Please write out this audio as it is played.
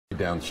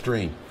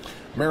downstream.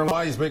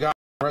 Maryland's Big Island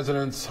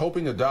residents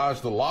hoping to dodge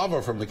the lava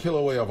from the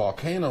Kilauea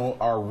volcano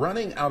are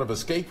running out of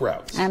escape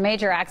routes. A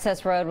major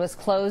access road was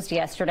closed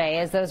yesterday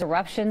as those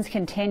eruptions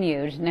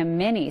continued. Now,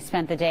 many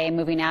spent the day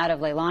moving out of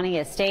Leilani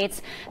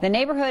Estates. The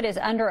neighborhood is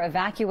under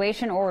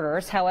evacuation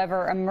orders.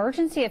 However,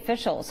 emergency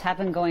officials have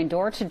been going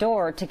door to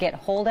door to get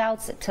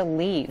holdouts to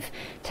leave.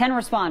 10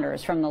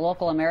 responders from the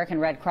local American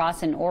Red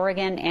Cross in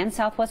Oregon and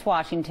Southwest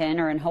Washington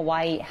are in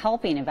Hawaii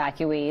helping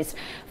evacuees.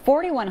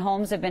 41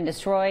 homes have been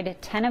destroyed,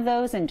 10 of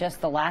those in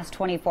just the last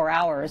 24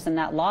 hours. And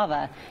that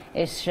lava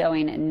is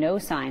showing no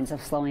signs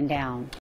of slowing down.